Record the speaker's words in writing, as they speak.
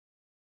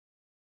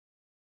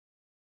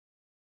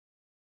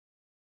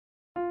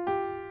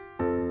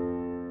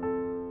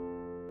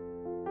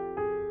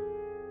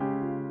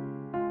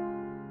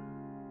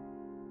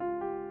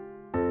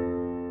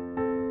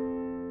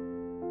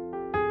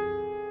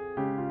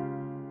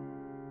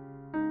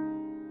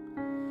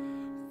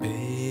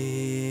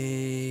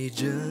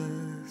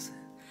pages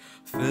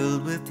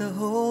filled with the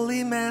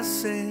holy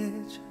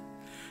message,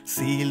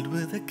 sealed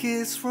with a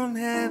kiss from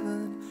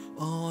heaven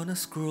on a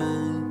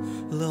scroll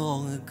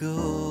long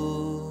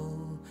ago.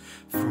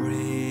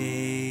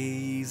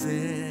 Phrases,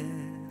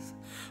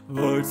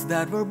 words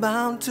that were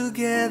bound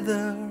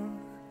together,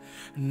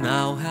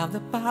 now have the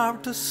power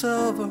to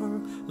sever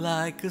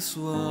like a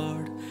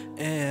sword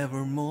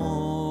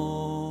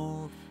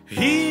evermore.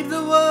 Heed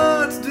the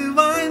words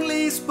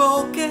divinely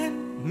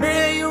spoken,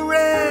 may your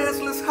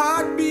restless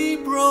heart be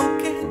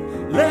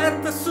broken.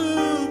 Let the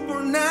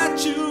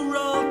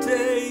supernatural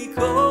take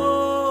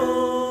hold.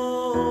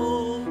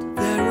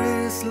 There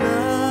is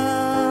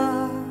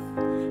love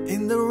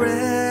in the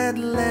red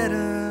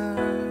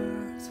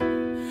letters.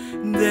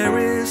 There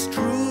is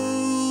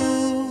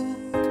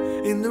truth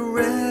in the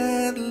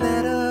red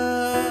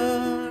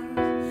letters.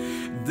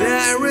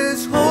 There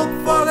is hope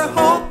for the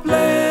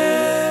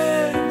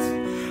hopeless,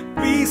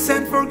 peace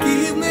and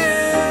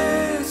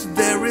forgiveness.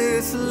 There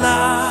is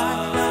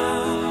life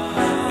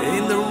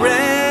in the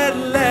red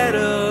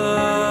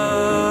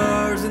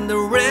letters, in the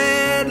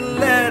red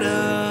letters.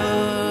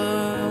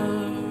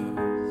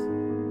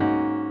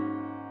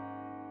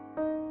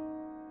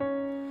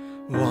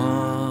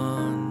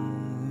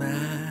 One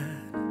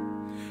man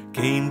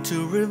came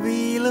to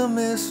reveal a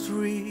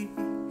mystery,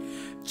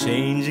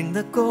 changing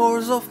the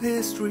course of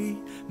history,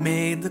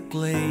 made the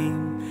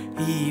claim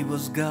he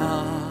was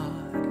God.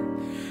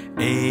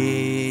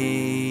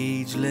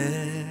 Ageless,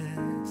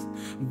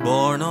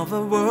 born of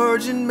a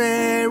Virgin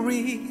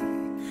Mary,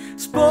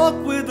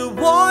 spoke with a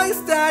voice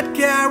that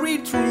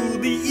carried through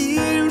the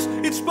years,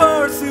 it's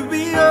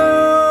persevered.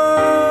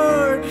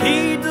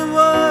 Heed the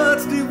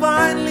words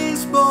divinely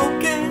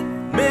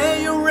spoken,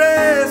 may your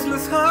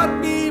restless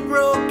heart be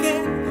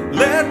broken.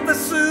 Let the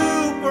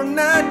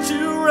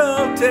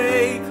supernatural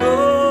take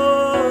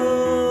hold.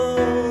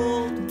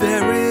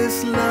 There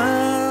is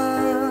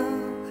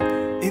love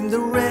in the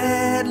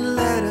red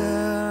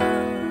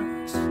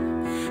letters.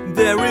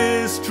 There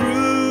is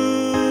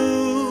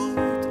truth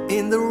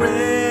in the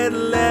red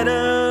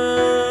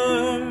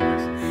letters.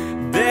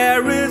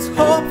 There is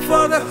hope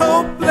for the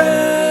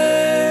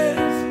hopeless,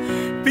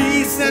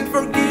 peace and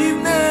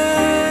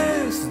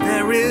forgiveness.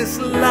 There is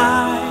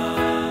life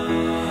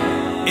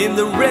in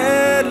the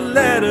red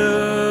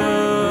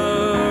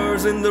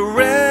letters, in the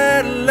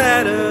red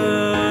letters.